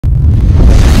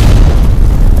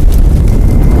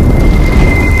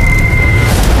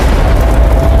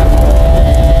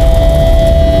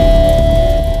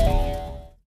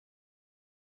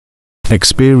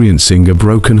Experiencing a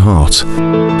broken heart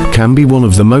can be one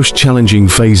of the most challenging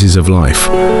phases of life,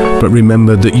 but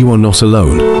remember that you are not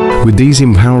alone. With these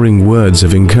empowering words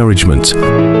of encouragement,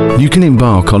 you can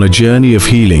embark on a journey of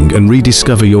healing and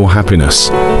rediscover your happiness.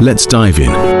 Let's dive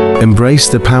in. Embrace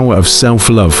the power of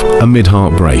self-love amid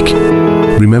heartbreak.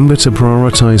 Remember to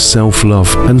prioritize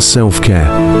self-love and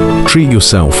self-care. Treat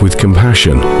yourself with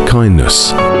compassion,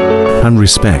 kindness, and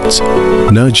respect.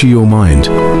 Nurture your mind,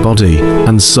 body,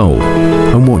 and soul,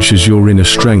 and watch as your inner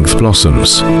strength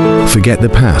blossoms. Forget the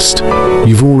past.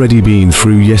 You've already been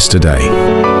through yesterday.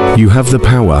 You have the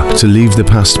power to leave the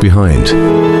past behind.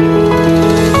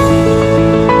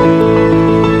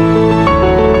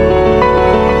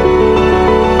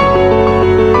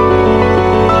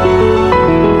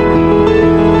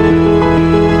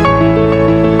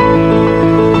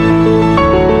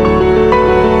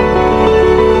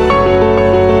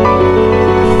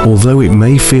 Although it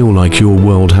may feel like your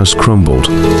world has crumbled,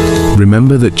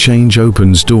 remember that change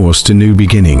opens doors to new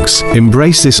beginnings.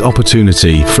 Embrace this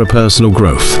opportunity for personal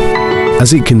growth,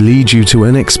 as it can lead you to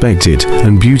unexpected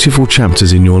and beautiful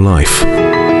chapters in your life.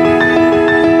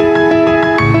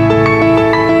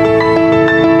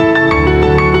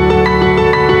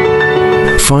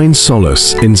 Find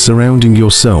solace in surrounding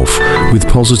yourself with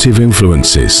positive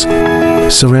influences.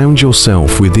 Surround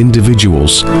yourself with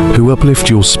individuals who uplift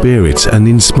your spirit and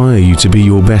inspire you to be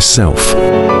your best self.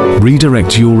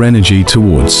 Redirect your energy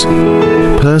towards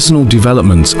personal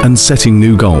development and setting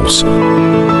new goals.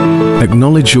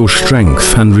 Acknowledge your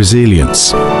strength and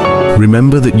resilience.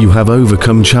 Remember that you have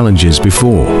overcome challenges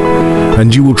before,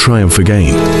 and you will triumph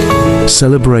again.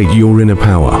 Celebrate your inner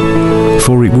power,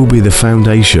 for it will be the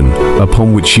foundation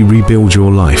upon which you rebuild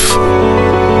your life.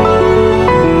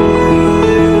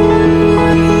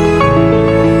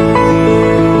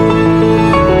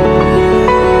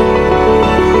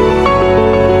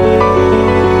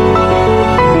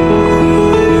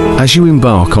 As you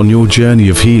embark on your journey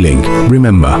of healing,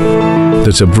 remember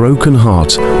that a broken heart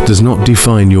does not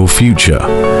define your future.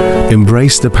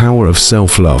 Embrace the power of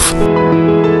self-love.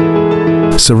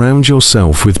 Surround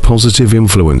yourself with positive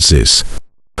influences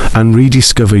and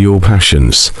rediscover your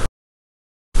passions.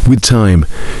 With time,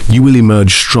 you will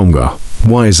emerge stronger,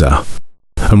 wiser,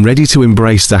 and ready to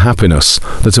embrace the happiness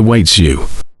that awaits you.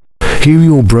 Heal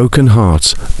your broken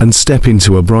heart and step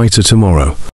into a brighter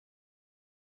tomorrow.